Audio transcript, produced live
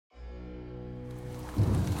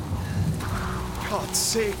God's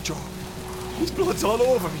sake, Joe. His blood's all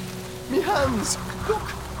over me. Me hands.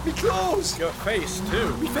 Look, me clothes. Your face,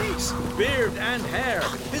 too. Me face. Beard and hair.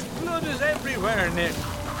 His blood is everywhere, Nick.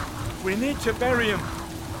 We need to bury him.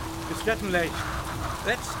 It's getting late.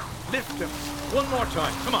 Let's lift him. One more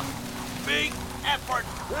time. Come on. Big effort.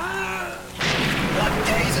 What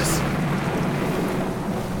Jesus?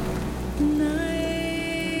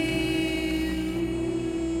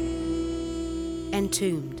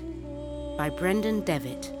 Entombed by Brendan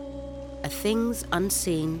Devitt, a Things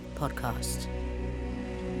Unseen podcast.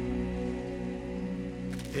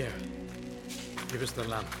 Here. Give us the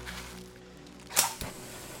lamp.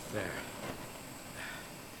 There.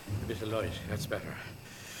 A bit of light. That's better.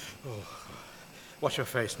 Oh. Wash your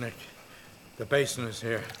face, Nick. The basin is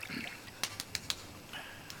here.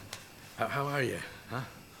 How are you, huh?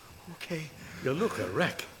 Okay. You look a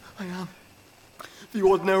wreck. I am. The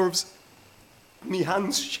old nerves. Me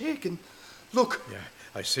hands shaking. Look. Yeah,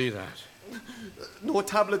 I see that. No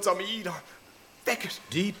tablets on me either. Beckett.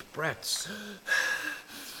 Deep breaths.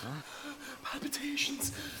 Huh?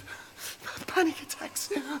 Palpitations. Panic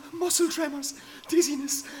attacks. Muscle tremors.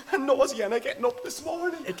 Dizziness. And nausea. And I getting up this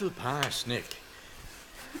morning. It'll pass, Nick.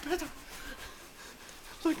 Better.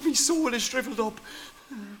 Like me soul is shriveled up.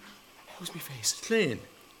 How's me face? Clean.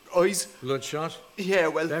 Eyes? Bloodshot? Yeah,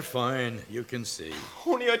 well... They're fine. You can see.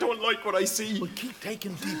 Only I don't like what I see. Well, keep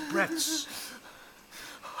taking deep breaths.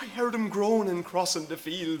 I heard him groaning crossing the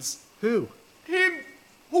fields. Who? Him.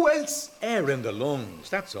 Who else? Air in the lungs,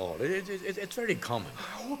 that's all. It's very common.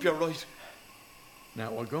 I hope you're right.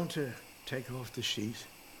 Now, we're going to take off the sheet,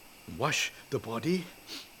 wash the body,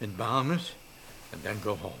 embalm it, and then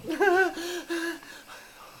go home. I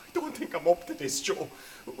don't think I'm up to this, Joe.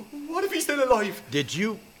 What if he's still alive? Did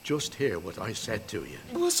you just hear what I said to you?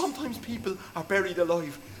 Well, sometimes people are buried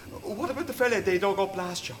alive. What about the fella they dug up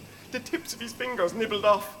last year? The tips of his fingers nibbled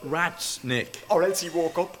off. Rats, Nick. Or else he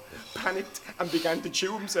woke up, panicked, and began to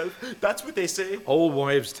chew himself. That's what they say. Old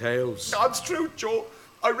wives' tales. God's truth, Joe.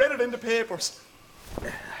 I read it in the papers.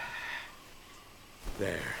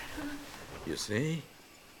 There. You see?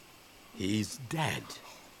 He's dead.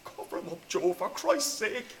 Cover him up, Joe, for Christ's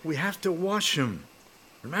sake. We have to wash him.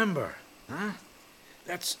 Remember, huh?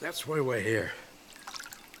 That's why we're here.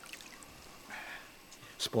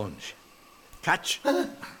 Sponge. Catch.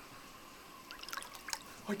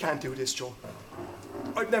 I can't do this, Joe.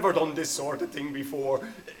 I've never done this sort of thing before.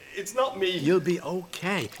 It's not me. You'll be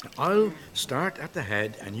okay. I'll start at the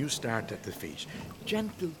head and you start at the feet.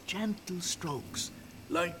 Gentle, gentle strokes.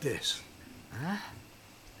 Like this. Huh?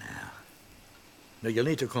 Now, you'll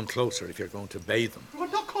need to come closer if you're going to bathe them.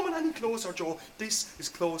 I'm not coming any closer, Joe. This is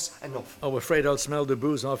close enough. Oh, afraid I'll smell the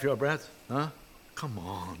booze off your breath? Huh? Come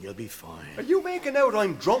on, you'll be fine. Are you making out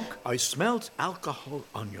I'm drunk? I smelt alcohol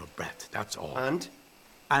on your breath, that's all. And?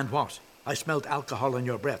 And what? I smelled alcohol on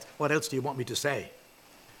your breath. What else do you want me to say?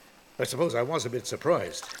 I suppose I was a bit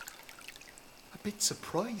surprised. A bit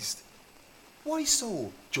surprised? Why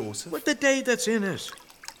so, Joseph? With the day that's in it.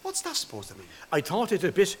 What's that supposed to mean? I thought it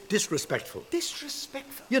a bit disrespectful.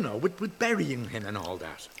 Disrespectful? You know, with burying him and all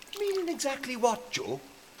that. Meaning exactly what, Joe?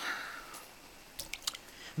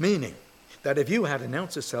 Meaning that if you had an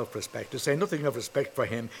ounce of self-respect, to say nothing of respect for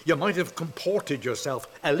him, you might have comported yourself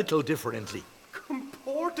a little differently.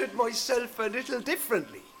 Comported myself a little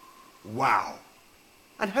differently? Wow.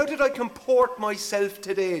 And how did I comport myself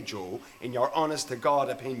today, Joe, in your honest-to-God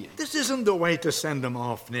opinion? This isn't the way to send him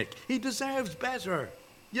off, Nick. He deserves better.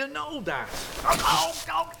 You know that.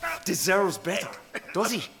 Deserves better,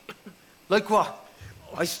 does he? Like what?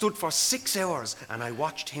 I stood for 6 hours and I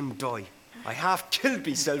watched him die. I half killed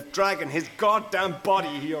myself dragging his goddamn body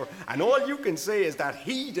here, and all you can say is that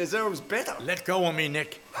he deserves better. Let go of me,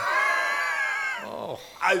 Nick. Oh.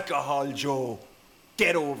 Alcohol, Joe.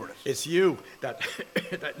 Get over it. It's you that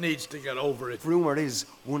that needs to get over it. Rumour is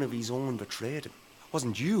one of his own betrayed him.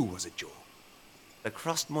 Wasn't you, was it, Joe? It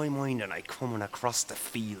crossed my mind and I coming across the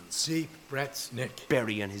fields. Deep breaths, Nick.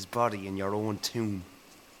 Burying his body in your own tomb.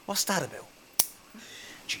 What's that about?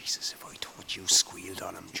 Jesus, if I thought you squealed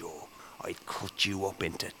on him, Joe, I'd cut you up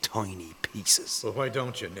into tiny pieces. Well, why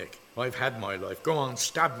don't you, Nick? I've had my life. Go on,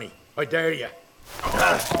 stab me. I dare you.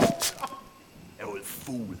 Old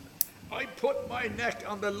fool. I put my neck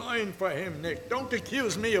on the line for him, Nick. Don't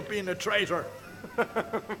accuse me of being a traitor.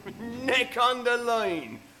 Neck on the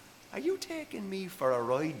line. Are you taking me for a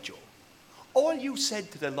ride, Joe? All you said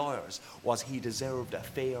to the lawyers was he deserved a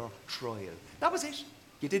fair trial. That was it.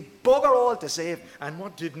 You did bugger all to save him. And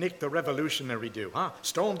what did Nick the Revolutionary do, huh?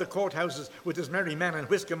 Storm the courthouses with his merry men and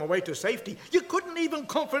whisk him away to safety. You couldn't even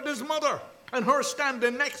comfort his mother, and her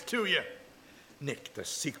standing next to you. Nick, the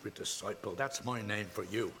secret disciple. That's my name for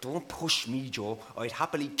you. Don't push me, Joe. I'd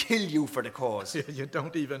happily kill you for the cause. You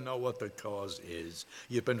don't even know what the cause is.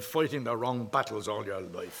 You've been fighting the wrong battles all your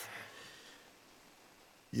life.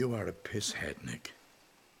 You are a pisshead, Nick.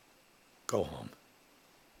 Go home.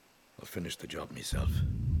 I'll finish the job myself.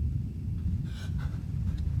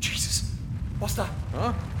 Jesus, what's that?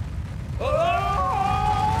 Huh?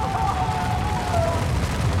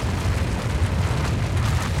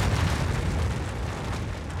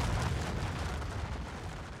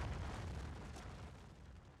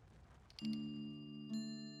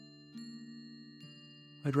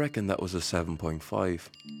 I'd reckon that was a 7.5.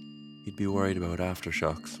 You'd be worried about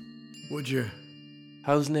aftershocks. Would you?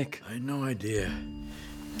 How's Nick? I had no idea.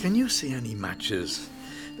 Can you see any matches?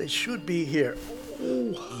 They should be here.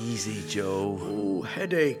 Oh, Easy, Joe. oh,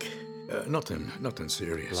 headache. Nothing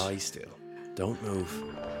serious. Lie still. Don't move.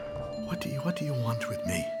 What do you want with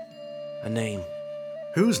me? A name.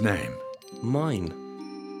 Whose name? Mine.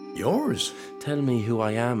 Yours? Tell me who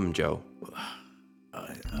I am, Joe.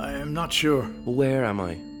 I am not sure. Where am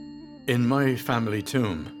I? In my family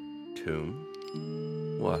tomb.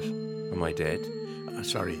 Tomb? What? Am I dead?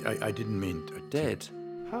 Sorry, I didn't mean to. Dead?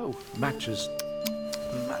 How? Matches.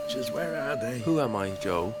 Matches, where are they? Who am I,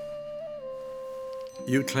 Joe?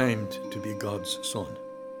 You claimed to be God's son.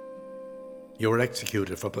 You were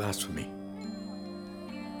executed for blasphemy.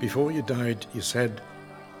 Before you died, you said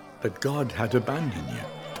that God had abandoned you.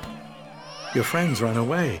 Your friends ran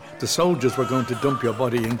away. The soldiers were going to dump your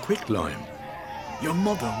body in quicklime. Your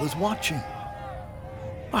mother was watching.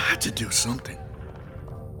 I had to do something.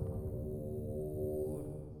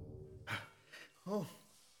 Oh.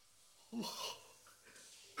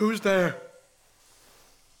 Who's there?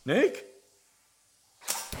 Nick?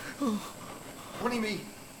 Only me.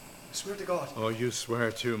 I swear to God. Oh, you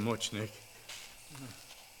swear too much, Nick.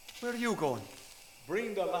 Where are you going?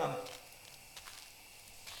 Bring the lamp.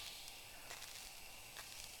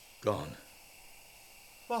 Gone.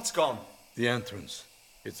 What's gone? The entrance.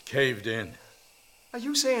 It's caved in. Are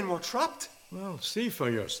you saying we're trapped? Well, see for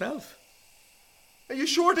yourself. Are you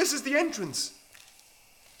sure this is the entrance?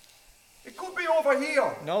 It could be over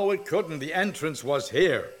here. No, it couldn't. The entrance was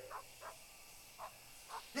here.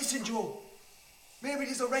 Listen, Joe. Maybe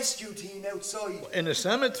there's a rescue team outside. In a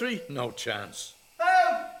cemetery? No chance.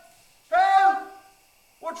 Help! Help!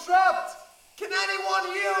 We're trapped! Can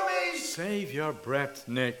anyone hear me? Save your breath,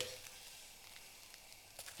 Nick.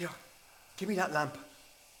 Here, give me that lamp.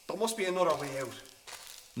 There must be another way out.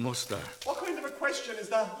 Must there? What kind of a question is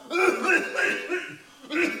that?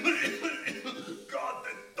 God,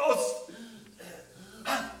 the dust!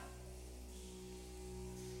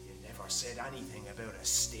 You never said anything about a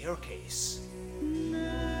staircase.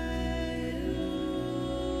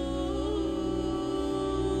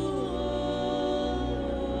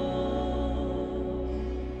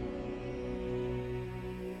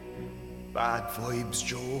 Bad vibes,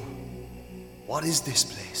 Joe. What is this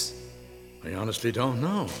place? I honestly don't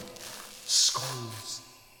know. Skulls,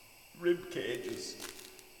 rib cages,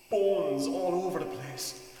 bones all over the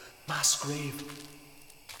place. Mass grave.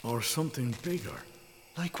 Or something bigger.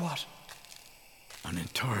 Like what? An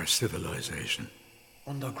entire civilization.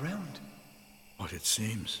 Underground. What it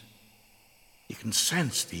seems. You can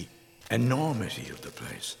sense the enormity of the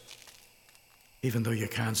place. Even though you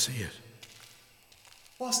can't see it.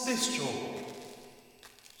 What's this, Joe?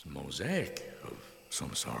 It's a mosaic of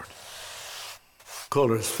some sort.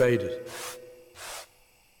 Colours faded.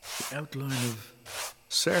 The outline of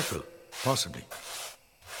circle, possibly.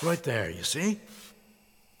 Right there, you see?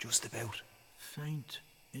 Just about. Faint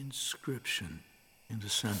inscription in the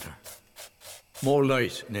centre. More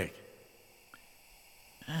light, Nick.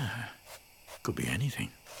 Could be anything.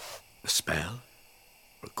 A spell,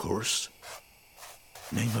 or a curse.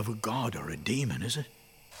 Name of a god or a demon, is it?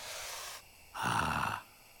 Ah.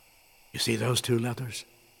 You see those two letters?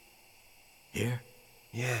 Here?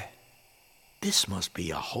 Yeah. This must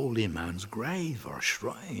be a holy man's grave or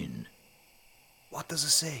shrine. What does it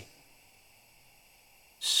say?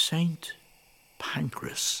 Saint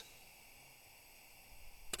Pancras.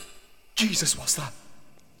 Jesus, what's that?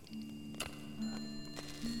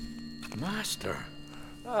 Master.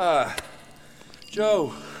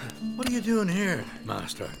 Joe, What are you doing here,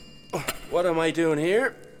 Master? what am I doing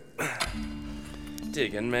here?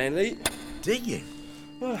 Digging, mainly. Digging?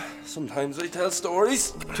 Sometimes I tell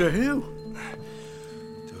stories To who?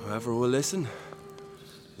 to whoever will listen.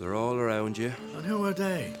 They're all around you. And who are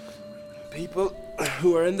they? People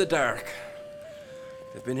who are in the dark.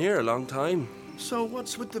 They've been here a long time. So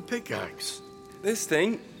what's with the pickaxe? This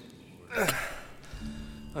thing...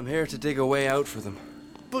 I'm here to dig a way out for them.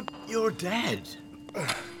 But you're dead.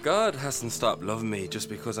 God hasn't stopped loving me just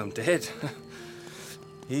because I'm dead.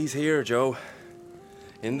 He's here, Joe.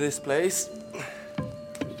 In this place.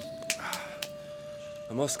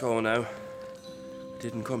 I must go now. I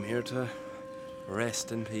didn't come here to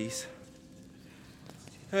rest in peace.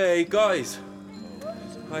 Hey, guys.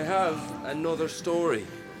 I have another story.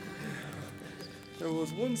 There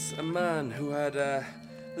was once a man who had a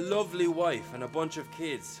lovely wife and a bunch of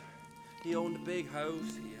kids. He owned a big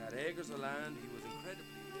house, he had acres of land, he was incredibly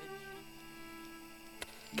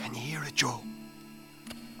rich. Can you hear it, Joe?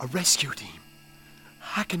 A rescue team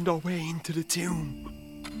hacking their way into the tomb.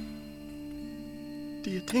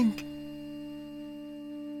 Do you think?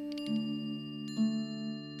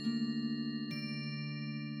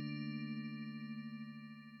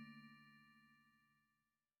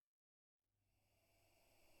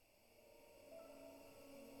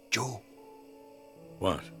 Joe,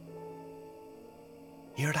 What?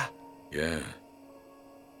 hear that? Yeah,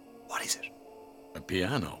 What is it? a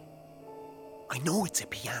piano. I know it's a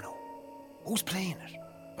piano. Who's playing it?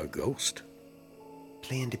 A ghost.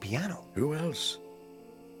 Playing the piano? Who else?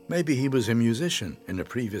 Maybe he was a musician in a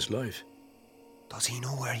previous life. Does he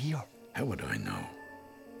know we're here? How would I know?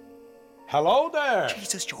 Hello there.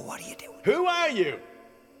 Jesus, Joe, what are you doing? Who are you?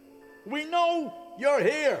 We know you're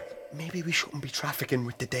here. Maybe we shouldn't be trafficking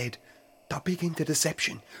with the dead. They're big into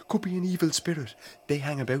deception. Could be an evil spirit. They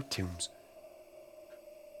hang about tombs.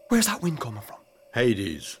 Where's that wind coming from?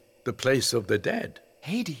 Hades, the place of the dead.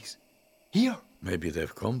 Hades. Here. Maybe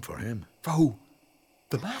they've come for him. For who?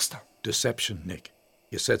 The master. Deception, Nick.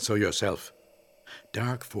 You said so yourself.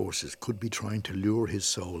 Dark forces could be trying to lure his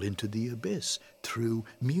soul into the abyss through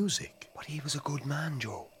music. But he was a good man,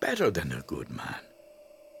 Joe. Better than a good man.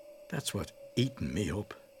 That's what eaten me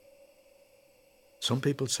up. Some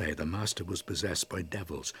people say the master was possessed by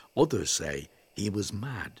devils. Others say he was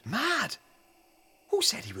mad. Mad? Who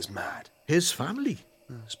said he was mad? His family.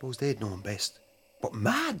 I suppose they'd know him best. But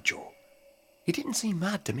mad, Joe? He didn't seem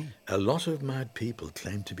mad to me. A lot of mad people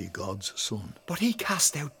claim to be God's son. But he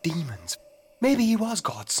cast out demons. Maybe he was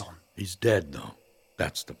God's son. He's dead, though.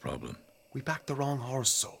 That's the problem. We backed the wrong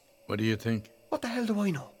horse, so. What do you think? What the hell do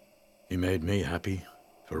I know? He made me happy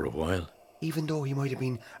for a while. Even though he might have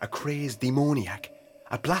been a crazed demoniac,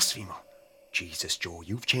 a blasphemer. Jesus, Joe,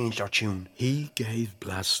 you've changed our tune. He gave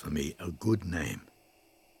blasphemy a good name.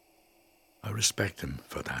 I respect him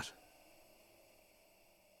for that.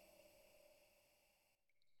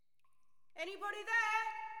 Anybody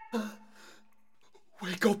there?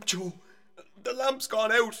 Wake up, Joe. The lamp's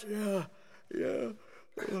gone out. Yeah.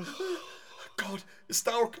 God, it's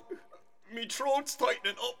dark. Me throat's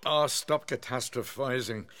tightening up. Oh, stop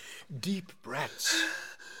catastrophizing. Deep breaths.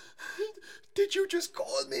 Did you just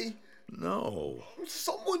call me? No.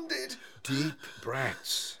 Someone did. Deep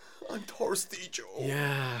breaths. I'm thirsty, Joe.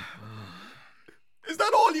 Yeah. Is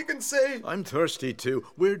that all you can say? I'm thirsty too.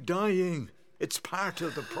 We're dying. It's part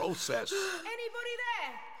of the process.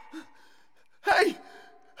 Anybody there?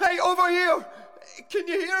 Hey, over here. Can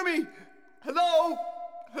you hear me? Hello?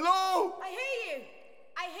 I hear you.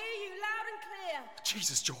 I hear you loud and clear.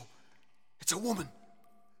 Jesus, Joe. It's a woman.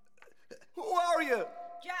 Who are you?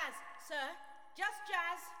 Jazz, sir. Just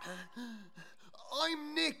Jazz.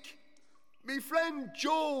 I'm Nick. Me friend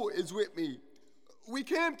Joe is with me. We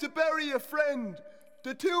came to bury a friend.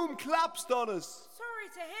 The tomb collapsed on us. Sorry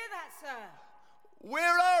to hear that, sir.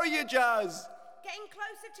 Where are you, Jazz? Getting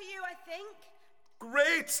closer to you, I think.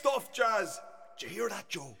 Great stuff, Jazz. Did you hear that,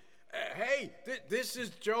 Joe? Hey, this is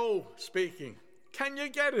Joe speaking. Can you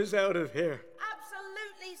get us out of here?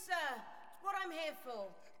 Absolutely, sir. It's what I'm here for.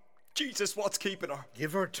 Jesus, what's keeping her?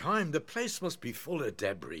 Give her time. The place must be full of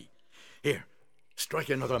debris. Here, strike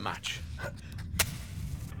another match.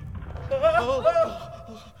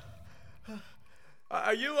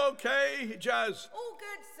 Are you okay, Jazz? All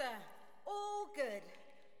good, sir. All good.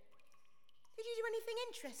 Did you do anything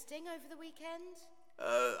interesting over the weekend?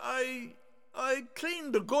 I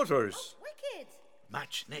cleaned the gutters. Wicked.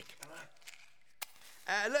 Match, Nick.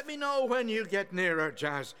 Let me know when you get nearer,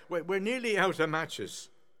 Jazz. We're nearly out of matches.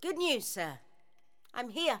 Good news, sir. I'm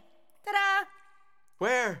here. Ta-da!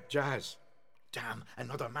 Where, Jazz? Damn,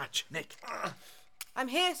 another match, Nick. I'm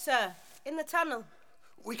here, sir. In the tunnel.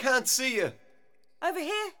 We can't see you. Over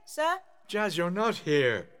here, sir. Jazz, you're not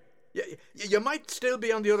here. You might still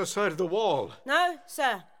be on the other side of the wall. No,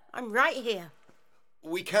 sir. I'm right here.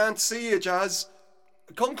 We can't see you, Jazz.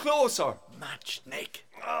 Come closer. Match, Nick.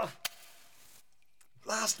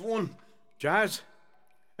 Last one. Jazz,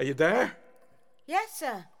 are you there? Yes,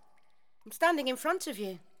 sir. I'm standing in front of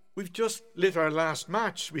you. We've just lit our last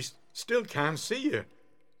match. We still can't see you.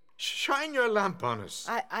 Shine your lamp on us.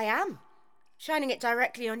 I am. Shining it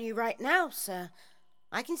directly on you right now, sir.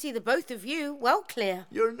 I can see the both of you well clear.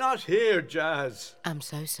 You're not here, Jazz. I'm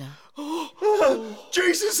so, sir.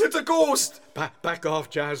 Jesus, it's a ghost! Back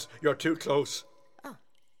off, Jazz. You're too close.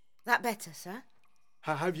 That better, sir?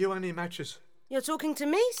 Have you any matches? You're talking to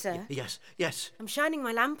me, sir? Yes. I'm shining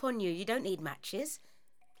my lamp on you. You don't need matches.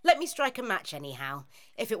 Let me strike a match anyhow,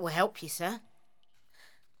 if it will help you, sir.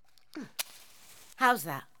 How's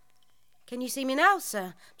that? Can you see me now,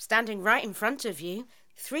 sir? I'm standing right in front of you,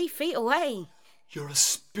 3 feet away. You're a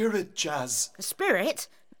spirit, Jazz. A spirit?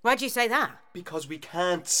 Why'd you say that? Because we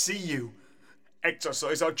can't see you.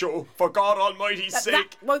 Exorcise our Joe, for God Almighty's sake.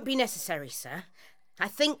 That won't be necessary, sir. I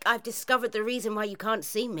think I've discovered the reason why you can't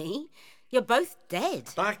see me. You're both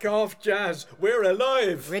dead. Back off, Jazz. We're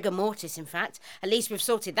alive. Rigor mortis, in fact. At least we've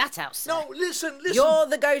sorted that out, sir. No, listen. You're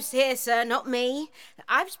the ghost here, sir, not me.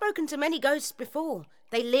 I've spoken to many ghosts before.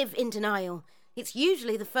 They live in denial. It's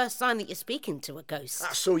usually the first sign that you're speaking to a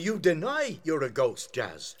ghost. So you deny you're a ghost,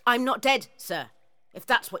 Jazz? I'm not dead, sir, if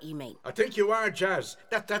that's what you mean. I think you are, Jazz.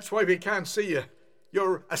 That's why we can't see you.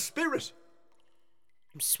 You're a spirit.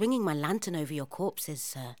 I'm swinging my lantern over your corpses,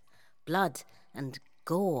 sir. Blood and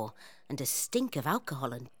gore and a stink of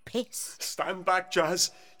alcohol and piss. Stand back,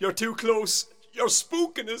 Jazz. You're too close. You're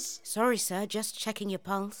spooking us. Sorry, sir, just checking your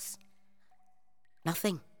pulse.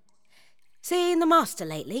 Nothing. Seen the master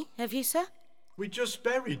lately, have you, sir? We just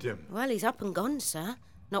buried him. Well, he's up and gone, sir.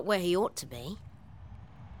 Not where he ought to be.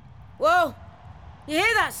 Whoa! You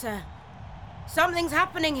hear that, sir? Something's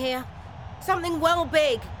happening here. Something well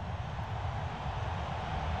big.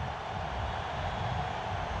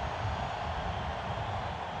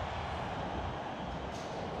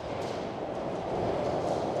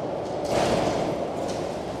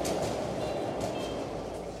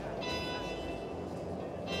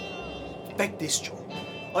 Bet this, Joe.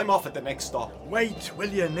 I'm off at the next stop. Wait, will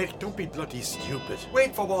you, Nick? Don't be bloody stupid.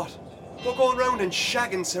 Wait for what? We're going round in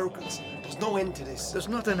shagging circles. There's no end to this. There's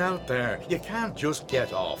nothing out there. You can't just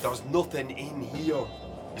get off. There's nothing in here.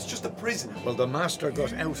 It's just a prison. Well, the master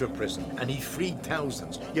got out of prison and he freed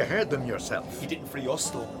thousands. You heard them yourself. He didn't free us,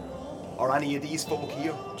 though. Or any of these folk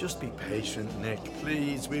here. Just be patient, Nick.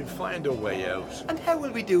 Please, we'll find a way out. And how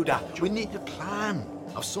will we do that, Joe? We need a plan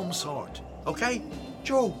of some sort, okay?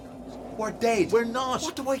 Joe, we're dead. We're not.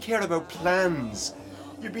 What do I care about plans?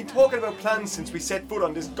 You've been talking about plans since we set foot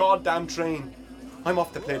on this goddamn train. I'm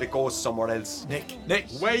off to play the ghost somewhere else. Nick,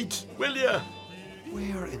 wait, will you?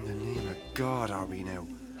 Where in the name of God are we now?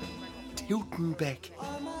 Teutenbeck.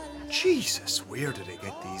 Jesus, where did they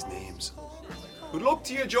get these names? Good luck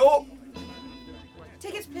to you, Joe.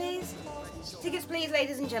 Tickets, please. Tickets, please,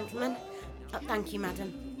 ladies and gentlemen. Thank you,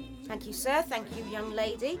 madam. Thank you, sir. Thank you, young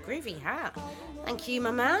lady. Groovy hat. Thank you,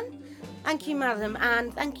 my man. Thank you, madam.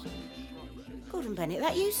 And thank you. Gordon Bennett,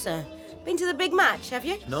 that you, sir? Been to the big match, have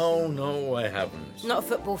you? No, I haven't. Not a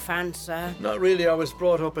football fan, sir. Not really. I was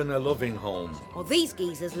brought up in a loving home. Well, these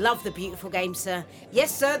geezers love the beautiful game, sir.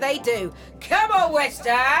 Yes, sir, they do. Come on, West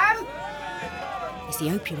Ham! It's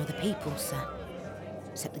the opium of the people, sir.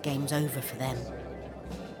 Except the game's over for them.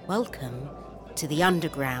 Welcome to the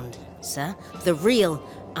underground, sir. The real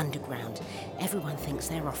underground. Everyone thinks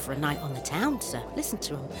they're off for a night on the town, sir. Listen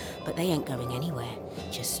to them. But they ain't going anywhere.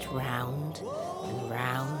 Just round and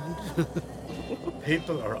round.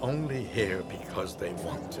 People are only here because they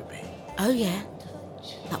want to be. Oh, yeah?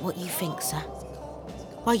 That what you think, sir?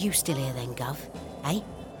 Why you still here then, Gov? Eh?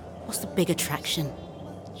 What's the big attraction?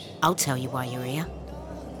 I'll tell you why you're here.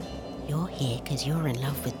 You're here because you're in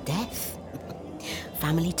love with death.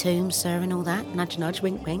 Family tombs, sir, and all that. Nudge, nudge,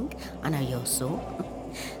 wink, wink. I know your sort.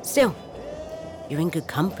 Still, you're in good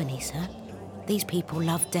company, sir. These people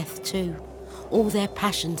love death too. All their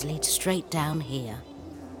passions lead straight down here.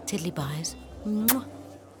 Tiddly buys. Mwah.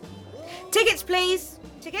 Tickets, please.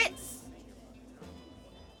 Tickets.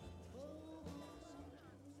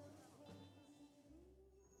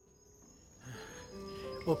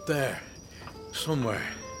 Up there. Somewhere.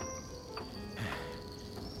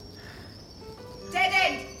 Dead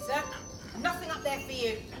end, sir. Nothing up there for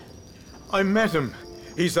you. I met him.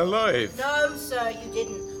 He's alive. No, sir, you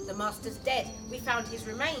didn't. The master's dead. We found his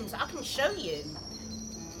remains. I can show you.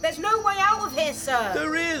 There's no way out of here, sir.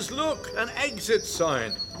 There is, look, an exit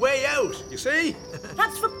sign. Way out, you see?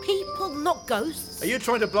 That's for people, not ghosts. Are you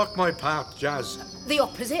trying to block my path, Jazz? The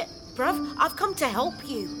opposite, bruv. I've come to help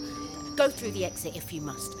you. Go through the exit if you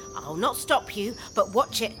must. I'll not stop you, but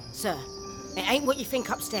watch it, sir. It ain't what you think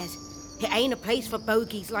upstairs. It ain't a place for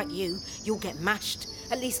bogies like you. You'll get mashed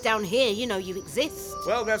At least down here, you know you exist.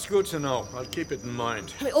 Well, that's good to know. I'll keep it in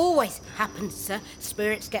mind. It always happens, sir.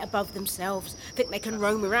 Spirits get above themselves, think they can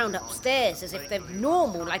roam around upstairs as if they're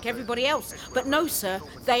normal like everybody else. But no, sir,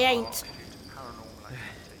 they ain't.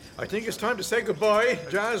 I think it's time to say goodbye,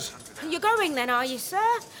 Jazz. You're going then, are you,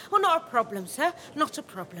 sir? Well, not a problem, sir. Not a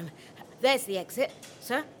problem. There's the exit,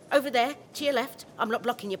 sir. Over there, to your left. I'm not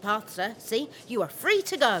blocking your path, sir. See? You are free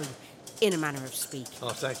to go, in a manner of speaking. Oh,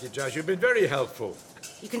 thank you, Jazz. You've been very helpful.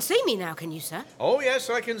 You can see me now, can you, sir? Oh, yes,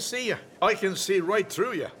 I can see you. I can see right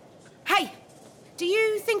through you. Hey, do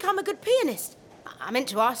you think I'm a good pianist? I meant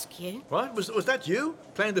to ask you. What? Was that you?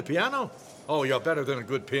 Playing the piano? Oh, you're better than a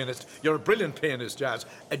good pianist. You're a brilliant pianist, Jazz.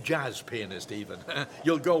 A jazz pianist, even.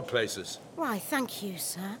 You'll go places. Why, thank you,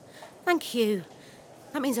 sir. Thank you.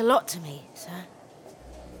 That means a lot to me, sir.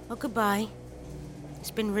 Well, goodbye.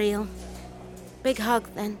 It's been real. Big hug,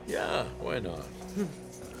 then. Yeah, why not?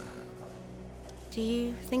 Do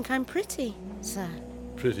you think I'm pretty, sir?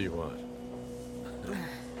 Pretty what?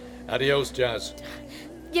 Adios, Jazz.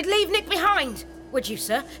 You'd leave Nick behind, would you,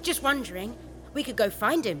 sir? Just wondering. We could go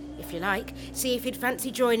find him, if you like. See if he'd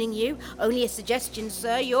fancy joining you. Only a suggestion,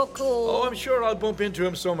 sir. Your call. Oh, I'm sure I'll bump into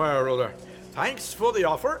him somewhere or other. Thanks for the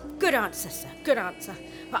offer. Good answer, sir. Good answer.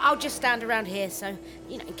 But I'll just stand around here, so,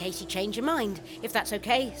 in case you change your mind. If that's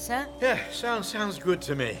okay, sir. Yeah, sounds good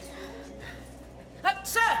to me.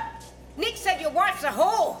 Sir! Nick said your wife's a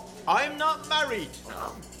whore! I'm not married.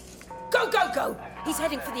 Go, go, go! He's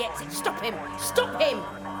heading for the exit. Stop him! Stop him!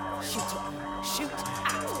 Shoot it. Shoot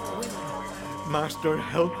at will. Master,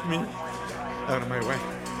 help me. Out of my way.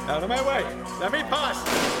 Out of my way. Let me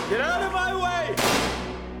pass. Get out of my way.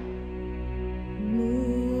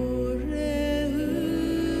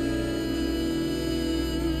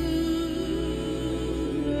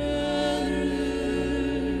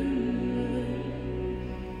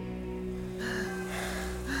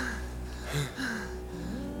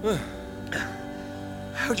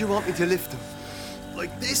 How do you want me to lift him?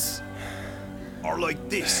 Like this? Or like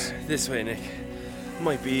this? This way, Nick.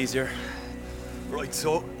 Might be easier. Right,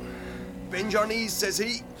 so. Bend your knees, says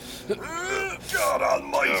he. God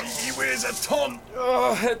almighty, he weighs a ton.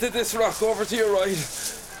 Oh, head to this rock over to your right.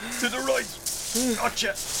 To the right.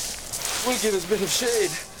 Gotcha. We'll give us a bit of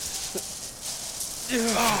shade.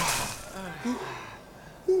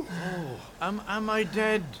 Am I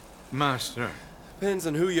dead, Master? Depends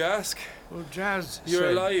on who you ask. Well, Jazz You're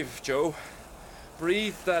said... alive, Joe.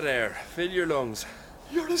 Breathe that air. Fill your lungs.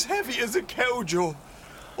 You're as heavy as a cow, Joe.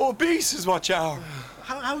 Obese is what you are.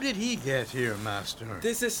 How did he get here, Master?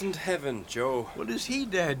 This isn't heaven, Joe. Well, is he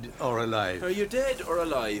dead or alive? Are you dead or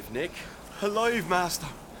alive, Nick? Alive, Master.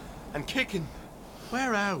 And kicking.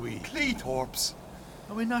 Where are we? Cleethorpes.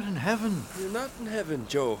 Are we not in heaven? You're not in heaven,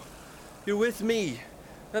 Joe. You're with me.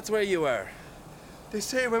 That's where you are. They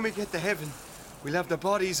say when we get to heaven, we'll have the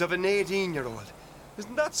bodies of an 18-year-old.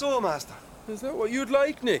 Isn't that so, Master? Is that what you'd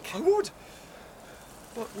like, Nick? I would.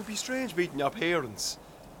 But it would be strange meeting your parents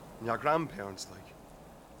and your grandparents, like.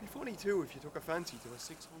 It'd be funny, too, if you took a fancy to a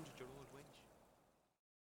 600-year-old wench.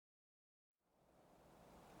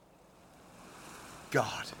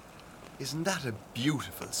 God, isn't that a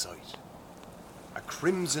beautiful sight? A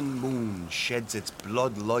crimson moon sheds its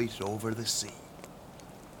blood light over the sea.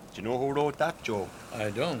 Do you know who wrote that, Joe? I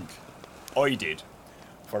don't. I did.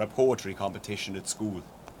 For a poetry competition at school.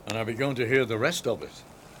 And are we going to hear the rest of it?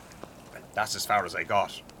 That's as far as I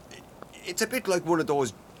got. It's a bit like one of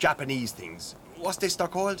those Japanese things. What's this they're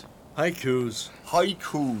called? Haikus.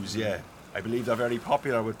 Haikus, yeah. I believe they're very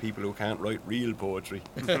popular with people who can't write real poetry.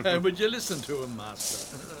 Would you listen to him,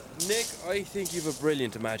 Master? Nick, I think you've a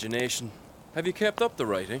brilliant imagination. Have you kept up the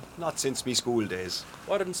writing? Not since me school days.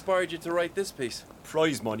 What inspired you to write this piece?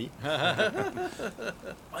 Prize money.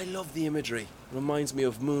 I love the imagery. Reminds me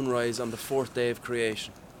of moonrise on the fourth day of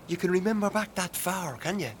creation. You can remember back that far,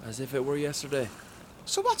 can you? As if it were yesterday.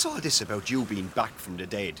 So what's all this about you being back from the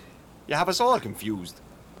dead? You have us all confused.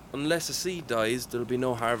 Unless a seed dies, there'll be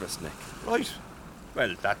no harvest, Nick. Right.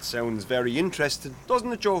 Well, that sounds very interesting,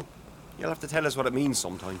 doesn't it, Joe? You'll have to tell us what it means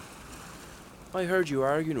sometime. I heard you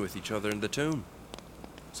arguing with each other in the tomb.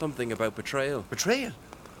 Something about betrayal. Betrayal?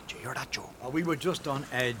 Did you hear that, Joe? Oh, we were just on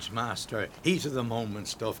edge, Master. Heat of the moment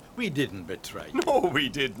stuff. We didn't betray. No, we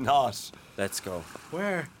did not. Let's go.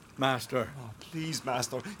 Where, Master? Oh, please,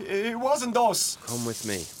 Master. It wasn't us. Come with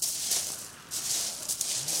me.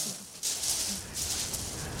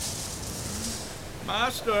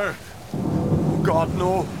 Master! Oh, God,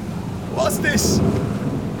 no. What's this?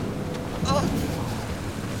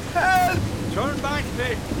 Help! Turn back,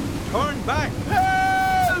 Nick! Turn back!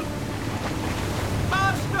 Help!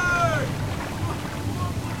 Master!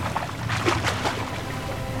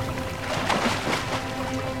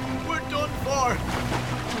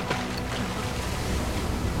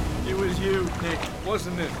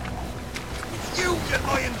 wasn't it? You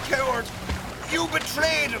lying coward! You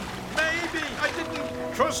betrayed him! Maybe. I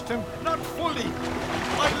didn't trust him. Not fully.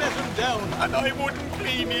 I let him down. And I wouldn't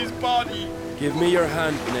clean his body. Give me your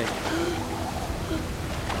hand, Nick.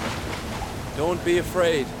 Don't be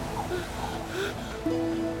afraid.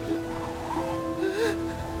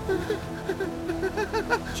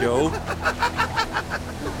 Joe?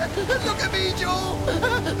 Look at me, Joe!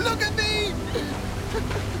 Look at me!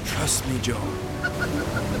 Trust me, Joe.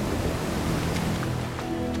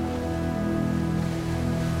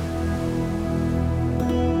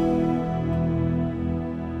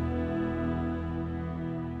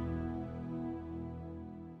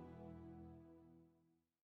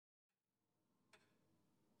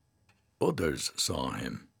 Others saw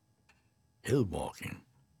him, hill walking,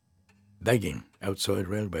 begging outside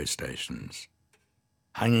railway stations,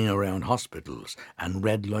 hanging around hospitals and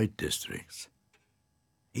red light districts,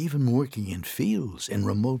 even working in fields in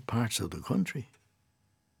remote parts of the country.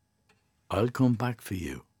 "I'll come back for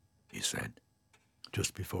you," he said,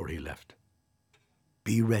 just before he left.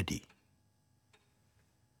 "Be ready."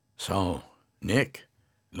 So, Nick,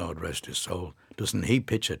 Lord rest his soul, doesn't he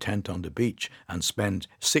pitch a tent on the beach and spend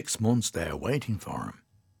 6 months there waiting for him,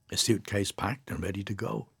 a suitcase packed and ready to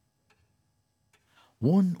go?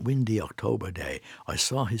 One windy October day, I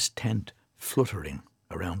saw his tent fluttering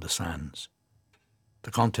around the sands,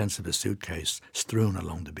 the contents of his suitcase strewn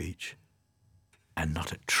along the beach, and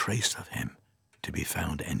not a trace of him to be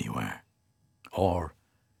found anywhere, or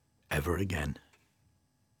ever again.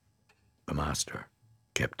 The master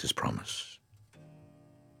kept his promise.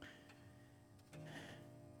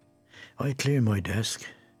 I clear my desk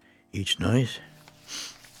each night.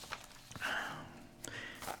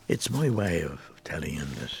 It's my way of telling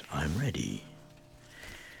him that I'm ready.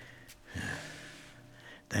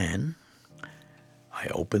 Then I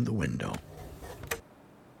open the window,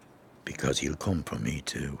 because he'll come for me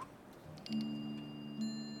too.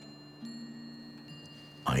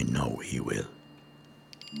 I know he will.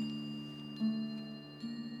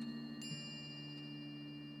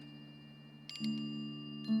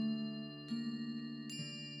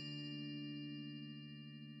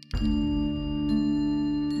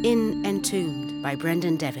 In Entombed by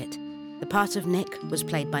Brendan Devitt, the part of Nick was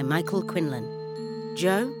played by Michael Quinlan.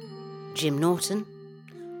 Joe, Jim Norton.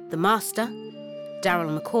 The Master,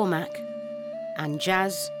 Daryl McCormack. And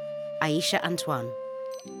Jazz, Aisha Antoine.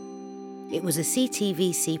 It was a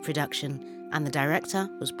CTVC production, and the director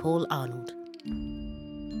was Paul Arnold.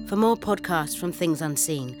 For more podcasts from Things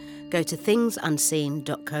Unseen, go to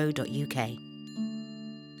thingsunseen.co.uk.